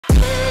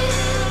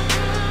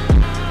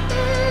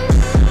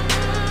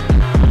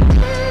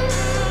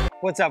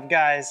What's up,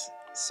 guys?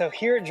 So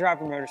here at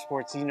Driver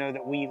Motorsports, you know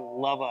that we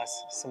love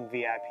us some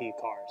VIP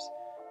cars.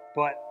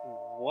 But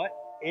what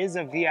is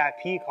a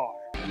VIP car?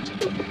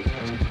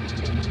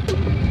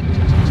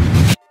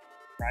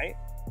 Right?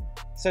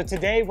 So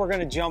today we're going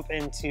to jump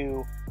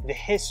into the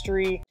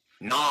history,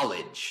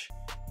 knowledge,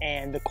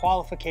 and the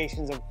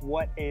qualifications of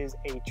what is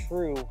a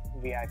true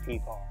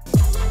VIP car.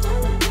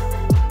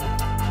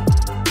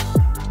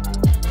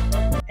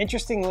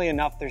 Interestingly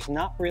enough, there's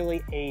not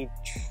really a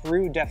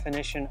true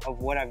definition of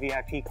what a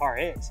VIP car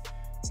is.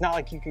 It's not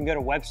like you can go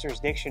to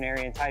Webster's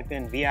dictionary and type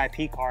in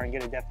VIP car and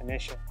get a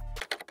definition.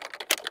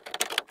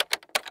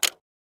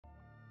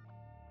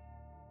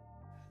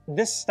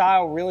 This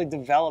style really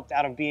developed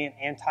out of being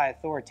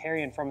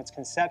anti-authoritarian from its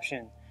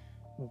conception,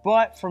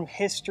 but from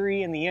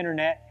history and the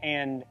internet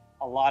and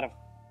a lot of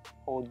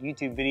old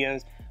YouTube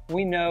videos,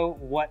 we know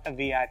what a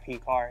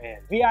VIP car is.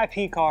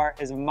 VIP car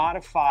is a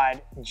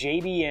modified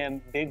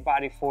JDM big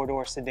body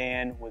four-door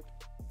sedan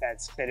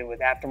that's fitted with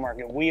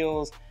aftermarket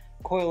wheels,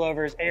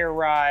 coilovers, air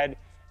ride,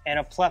 and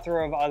a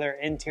plethora of other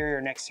interior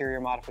and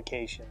exterior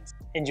modifications.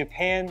 In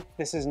Japan,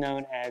 this is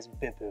known as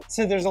Bippu.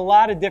 So there's a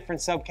lot of different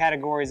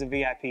subcategories of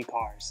VIP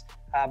cars,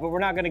 but we're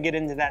not gonna get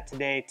into that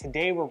today.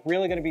 Today, we're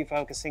really gonna be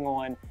focusing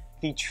on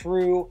the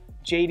true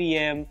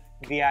JDM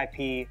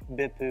VIP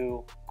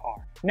Bippu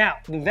car. Now,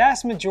 the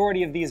vast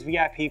majority of these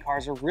VIP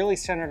cars are really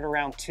centered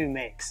around two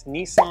makes,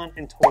 Nissan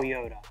and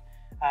Toyota.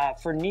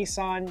 For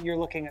Nissan, you're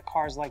looking at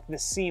cars like the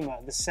Cima,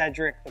 the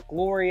Cedric, the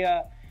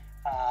Gloria,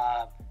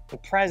 the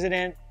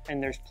President,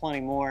 and there's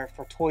plenty more.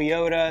 For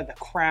Toyota, the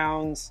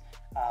Crowns,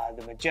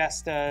 the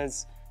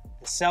Majestas,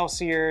 the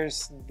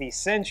Celsiors, the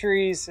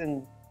Centuries,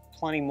 and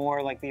plenty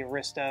more like the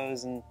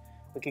Aristos, and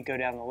we could go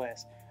down the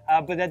list.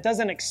 But that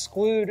doesn't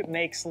exclude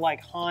makes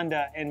like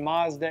Honda and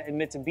Mazda and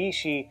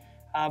Mitsubishi,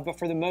 but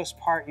for the most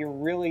part, you're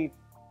really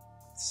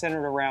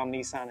centered around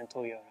Nissan and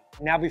Toyota.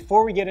 Now,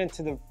 before we get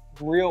into the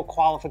real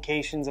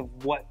qualifications of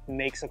what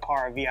makes a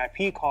car a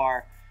VIP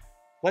car,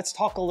 let's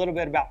talk a little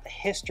bit about the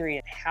history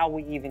and how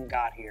we even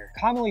got here.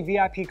 Commonly,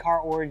 VIP car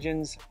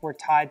origins were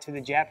tied to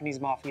the Japanese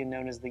mafia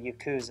known as the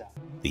Yakuza.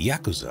 The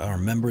Yakuza are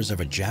members of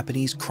a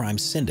Japanese crime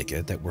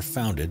syndicate that were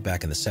founded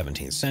back in the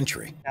 17th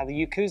century. Now,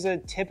 the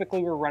Yakuza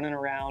typically were running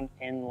around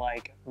in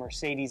like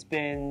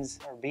Mercedes-Benz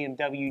or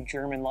BMW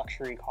German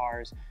luxury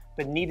cars,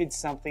 but needed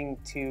something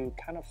to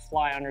kind of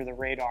fly under the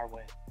radar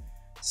with.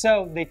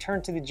 So they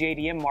turned to the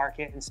JDM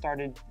market and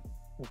started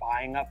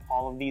buying up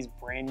all of these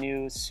brand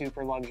new,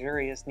 super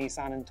luxurious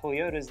Nissan and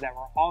Toyotas that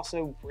were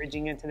also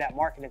bridging into that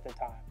market at the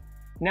time.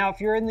 Now, if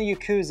you're in the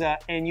Yakuza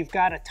and you've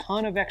got a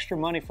ton of extra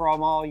money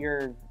from all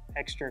your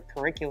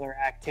extracurricular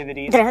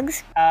activities,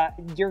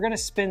 you're gonna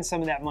spend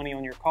some of that money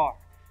on your car.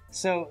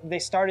 So they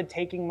started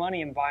taking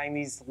money and buying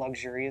these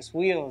luxurious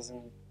wheels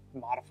and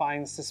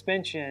modifying the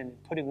suspension,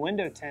 putting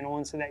window tint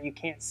on so that you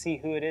can't see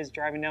who it is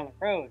driving down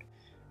the road.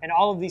 And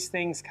all of these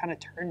things kind of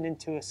turned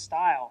into a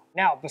style.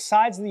 Now,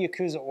 besides the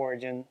Yakuza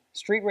origin,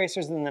 street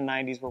racers in the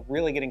 90s were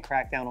really getting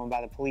cracked down on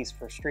by the police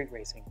for street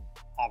racing,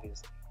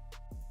 obviously,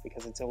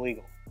 because it's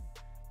illegal.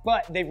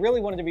 But they really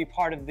wanted to be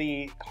part of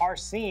the car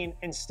scene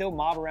and still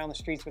mob around the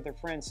streets with their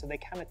friends, so they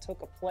kind of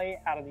took a play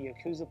out of the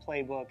Yakuza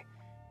playbook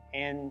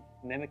and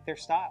mimicked their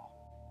style.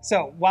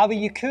 So while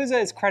the Yakuza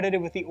is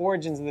credited with the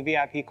origins of the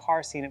VIP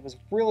car scene, it was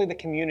really the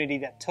community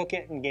that took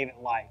it and gave it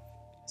life.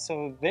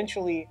 So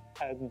eventually,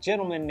 a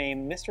gentleman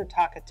named Mr.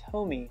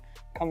 Takatomi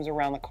comes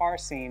around the car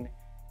scene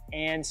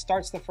and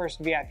starts the first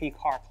VIP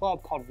car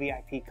club called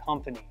VIP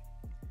Company.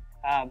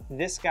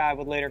 This guy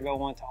would later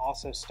go on to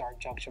also start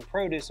Junction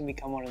Produce and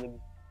become one of the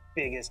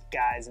biggest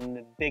guys and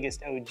the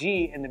biggest OG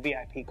in the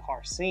VIP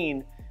car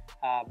scene,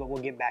 but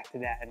we'll get back to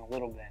that in a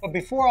little bit. But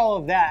before all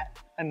of that,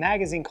 a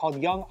magazine called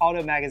Young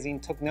Auto Magazine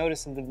took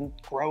notice of the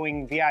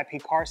growing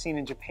VIP car scene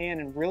in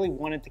Japan and really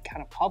wanted to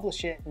kind of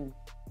publish it and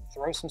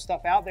throw some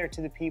stuff out there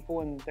to the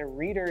people and their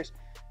readers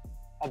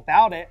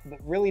about it, but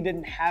really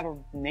didn't have a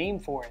name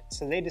for it.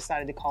 So they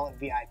decided to call it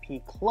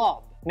VIP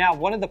Club. Now,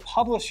 one of the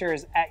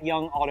publishers at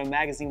Young Auto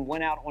Magazine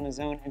went out on his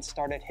own and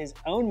started his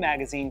own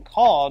magazine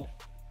called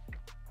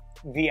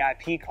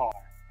VIP Car.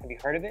 Have you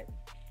heard of it?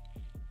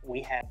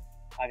 We have,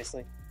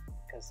 obviously,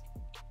 because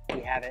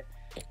we have it.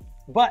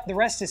 But the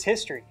rest is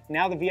history.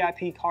 Now the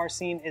VIP car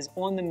scene is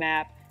on the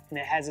map and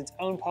it has its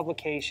own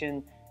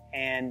publication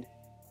and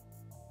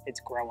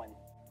it's growing.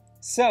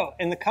 So,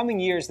 in the coming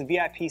years, the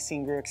VIP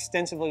scene grew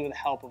extensively with the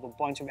help of a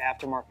bunch of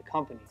aftermarket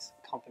companies.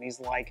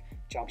 Companies like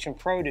Junction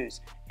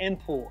Produce,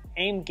 Impool,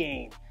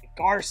 Aimgain,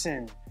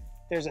 Garson.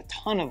 There's a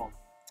ton of them.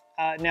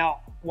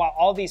 Now, while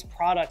all these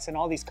products and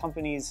all these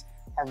companies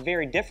are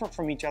very different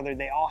from each other,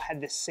 they all had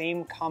the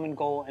same common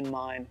goal in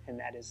mind, and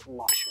that is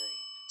luxury.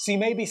 So you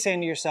may be saying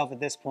to yourself at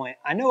this point,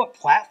 I know what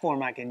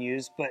platform I can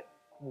use, but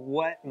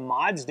what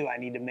mods do I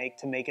need to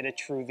make it a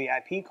true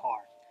VIP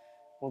car?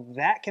 Well,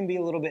 that can be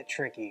a little bit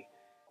tricky.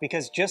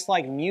 Because just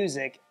like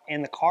music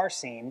and the car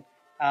scene,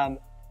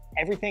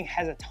 everything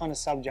has a ton of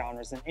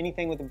subgenres, and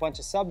anything with a bunch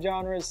of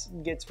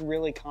subgenres gets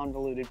really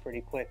convoluted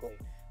pretty quickly.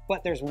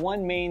 But there's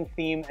one main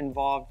theme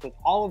involved with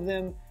all of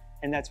them,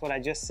 and that's what I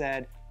just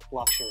said,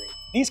 luxury.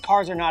 These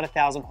cars are not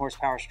 1,000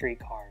 horsepower street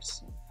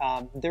cars.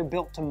 They're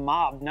built to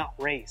mob, not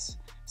race.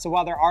 So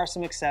while there are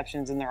some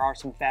exceptions and there are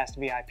some fast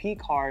VIP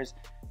cars,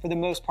 for the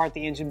most part,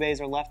 the engine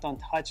bays are left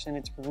untouched, and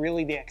it's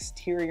really the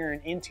exterior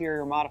and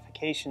interior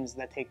modifications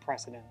that take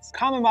precedence.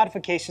 Common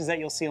modifications that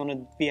you'll see on a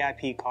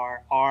VIP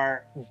car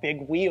are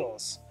big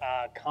wheels,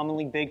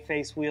 commonly big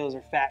face wheels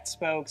or fat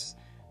spokes.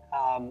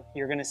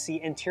 You're gonna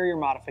see interior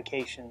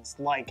modifications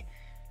like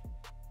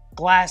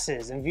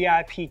glasses and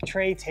VIP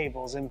tray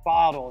tables and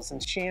bottles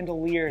and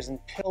chandeliers and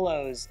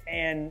pillows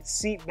and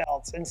seat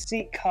belts and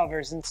seat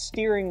covers and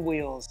steering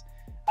wheels.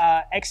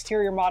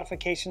 Exterior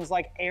modifications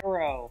like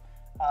aero,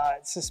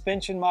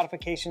 suspension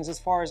modifications as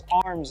far as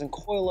arms and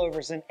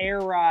coilovers and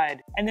air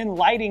ride, and then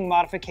lighting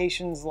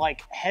modifications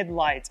like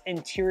headlights,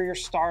 interior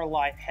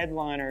starlight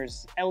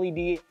headliners,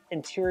 LED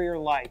interior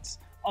lights,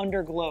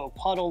 underglow,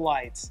 puddle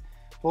lights.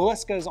 The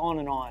list goes on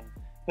and on.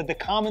 But the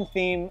common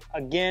theme,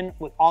 again,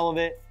 with all of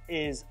it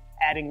is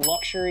adding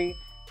luxury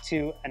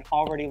to an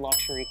already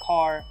luxury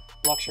car.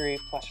 Luxury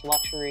plus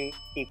luxury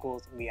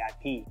equals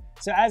VIP.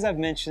 So as I've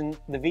mentioned,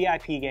 the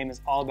VIP game is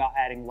all about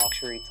adding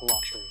luxury to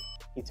luxury.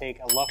 You take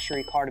a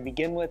luxury car to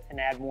begin with and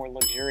add more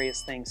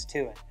luxurious things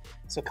to it.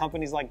 So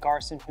companies like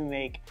Garson, who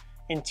make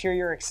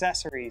interior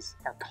accessories,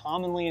 are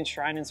commonly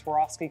enshrined in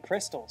Swarovski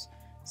crystals.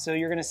 So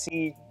you're gonna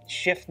see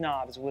shift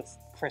knobs with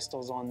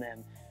crystals on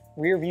them,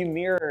 rear view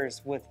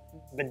mirrors with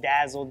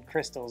bedazzled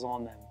crystals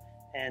on them.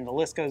 And the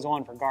list goes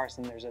on for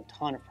Garson. There's a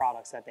ton of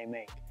products that they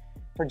make.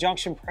 For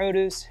Junction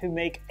Produce, who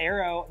make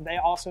Aero, they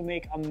also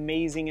make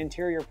amazing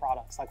interior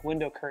products like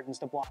window curtains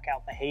to block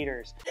out the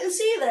haters. Didn't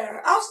see you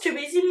there. I was too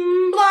busy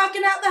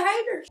blocking out the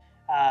haters.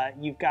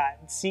 You've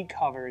got seat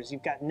covers,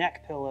 you've got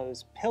neck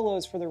pillows,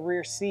 pillows for the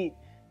rear seat,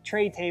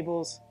 tray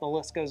tables, the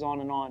list goes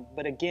on and on.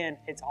 But again,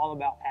 it's all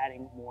about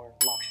adding more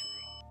luxury.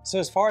 So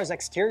as far as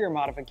exterior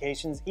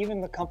modifications,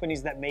 even the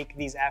companies that make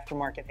these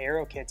aftermarket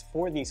Aero kits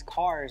for these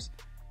cars,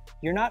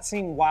 you're not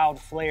seeing wild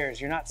flares,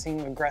 you're not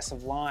seeing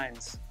aggressive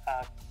lines.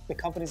 The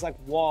companies like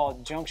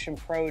Wald, Junction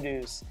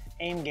Produce,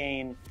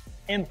 Aimgain,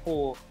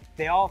 Impul,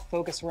 they all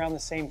focus around the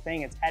same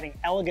thing. It's adding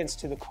elegance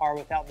to the car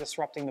without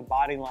disrupting the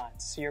body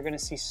lines. So you're gonna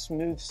see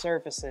smooth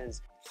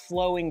surfaces,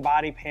 flowing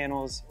body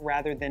panels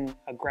rather than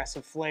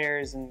aggressive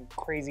flares and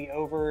crazy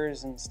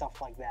overs and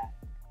stuff like that.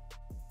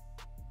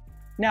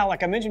 Now,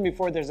 like I mentioned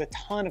before, there's a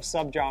ton of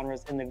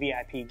subgenres in the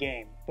VIP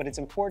game, but it's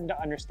important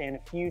to understand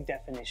a few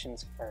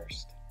definitions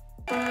first.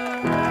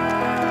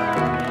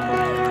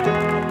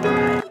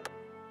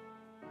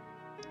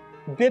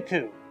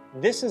 Bippu,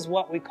 this is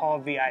what we call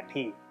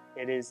VIP.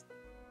 It is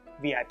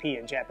VIP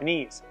in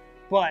Japanese,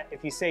 but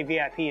if you say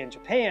VIP in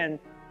Japan,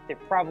 they're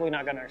probably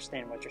not going to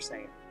understand what you're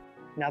saying.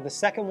 Now the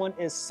second one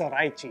is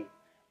Soraichi,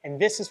 and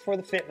this is for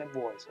the fitment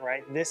boys,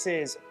 right? This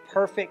is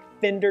perfect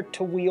fender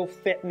to wheel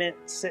fitment,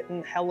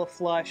 sitting hella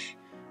flush,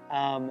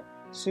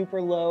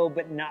 super low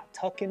but not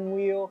tucking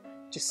wheel,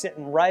 just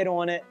sitting right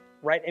on it,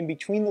 right in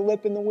between the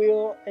lip and the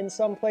wheel in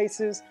some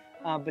places,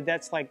 but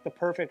that's like the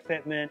perfect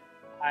fitment,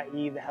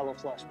 i.e. the hella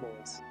flush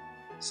boys.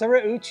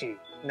 Sorauchi,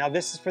 now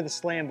this is for the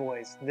slam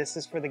boys. This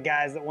is for the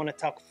guys that want to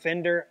tuck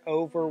fender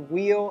over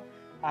wheel,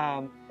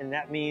 and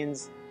that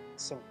means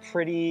some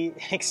pretty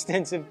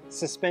extensive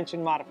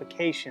suspension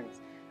modifications.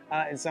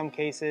 In some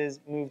cases,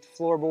 moved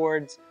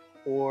floorboards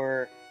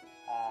or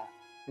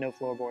no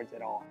floorboards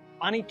at all.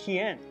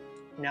 Anikien,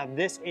 now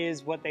this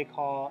is what they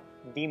call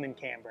demon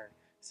camber.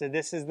 So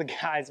this is the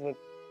guys with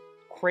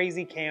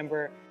crazy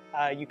camber.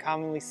 You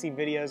commonly see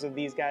videos of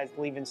these guys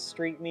leaving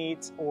street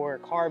meets or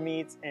car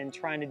meets and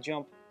trying to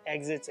jump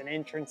exits and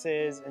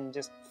entrances and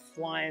just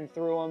flying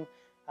through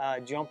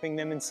them, jumping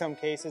them in some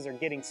cases or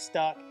getting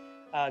stuck.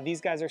 These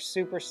guys are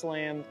super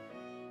slammed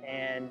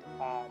and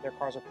their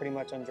cars are pretty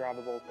much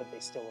undrivable, but they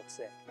still look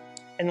sick.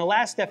 And the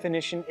last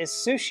definition is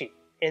sushi.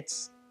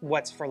 It's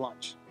what's for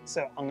lunch.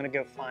 So I'm gonna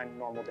go find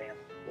Normal Dan.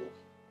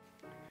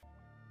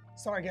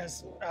 Sorry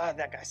guys,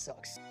 that guy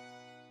sucks.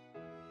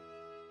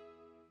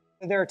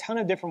 There are a ton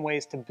of different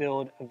ways to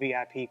build a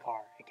VIP car.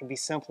 It can be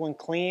simple and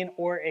clean,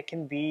 or it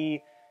can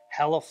be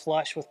hella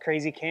flush with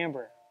crazy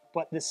camber.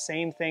 But the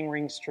same thing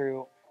rings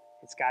true.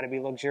 It's gotta be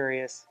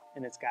luxurious,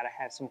 and it's gotta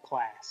have some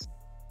class.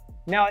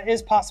 Now, it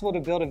is possible to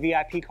build a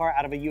VIP car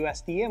out of a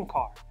USDM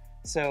car.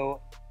 So,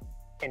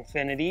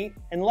 Infiniti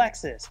and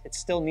Lexus. It's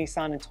still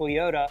Nissan and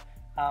Toyota,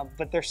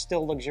 but they're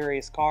still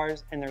luxurious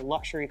cars, and they're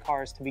luxury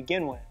cars to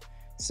begin with.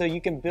 So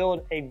you can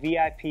build a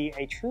VIP,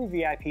 a true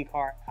VIP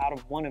car out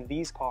of one of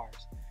these cars.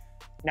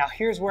 Now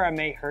here's where I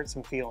may hurt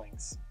some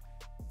feelings.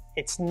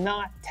 It's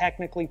not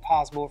technically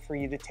possible for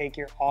you to take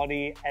your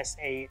Audi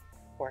S8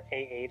 or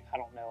A8, I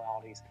don't know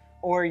Audis,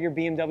 or your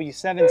BMW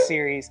 7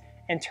 Series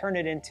and turn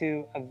it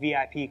into a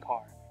VIP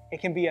car.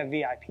 It can be a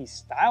VIP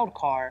styled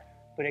car,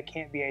 but it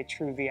can't be a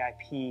true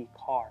VIP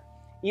car.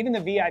 Even the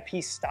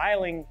VIP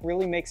styling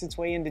really makes its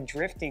way into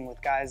drifting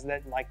with guys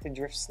that like to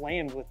drift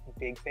slammed with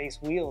big face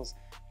wheels,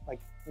 like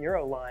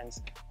Euro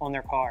lines on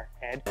their car,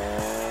 Ed.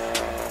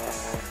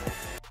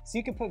 So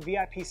you can put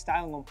VIP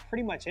styling on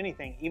pretty much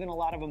anything. Even a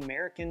lot of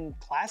American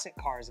classic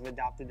cars have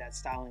adopted that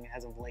styling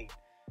as of late.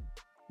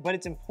 But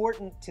it's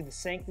important to the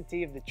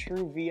sanctity of the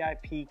true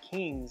VIP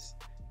kings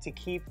to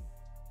keep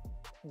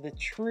the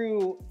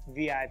true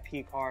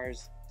VIP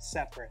cars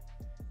separate.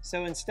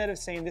 So instead of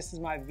saying this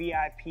is my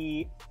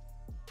VIP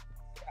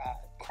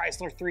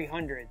Chrysler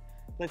 300,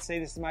 let's say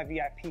this is my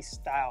VIP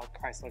style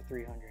Chrysler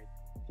 300.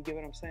 You get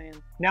what I'm saying?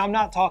 Now, I'm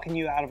not talking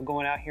you out of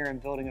going out here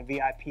and building a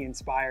VIP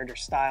inspired or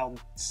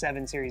styled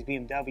 7 Series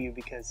BMW,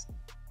 because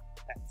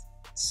that's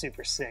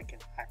super sick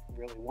and I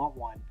really want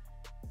one.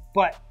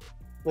 But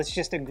let's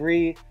just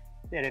agree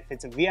that if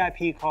it's a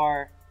VIP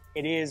car,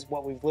 it is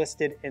what we've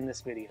listed in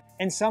this video.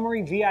 In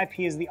summary, VIP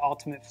is the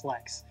ultimate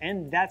flex,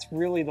 and that's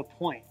really the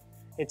point.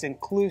 It's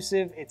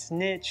inclusive, it's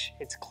niche,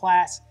 it's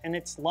class, and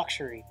it's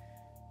luxury.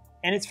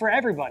 And it's for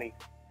everybody,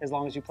 as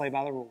long as you play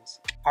by the rules.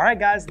 All right,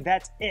 guys,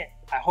 that's it.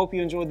 I hope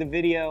you enjoyed the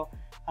video.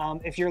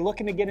 If you're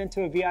looking to get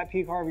into a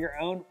VIP car of your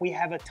own, we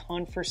have a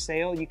ton for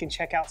sale. You can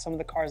check out some of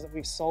the cars that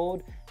we've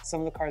sold,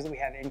 some of the cars that we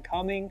have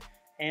incoming,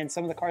 and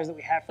some of the cars that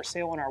we have for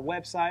sale on our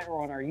website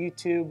or on our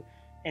YouTube.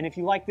 And if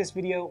you like this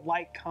video,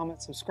 like,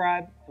 comment,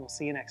 subscribe, and we'll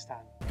see you next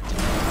time.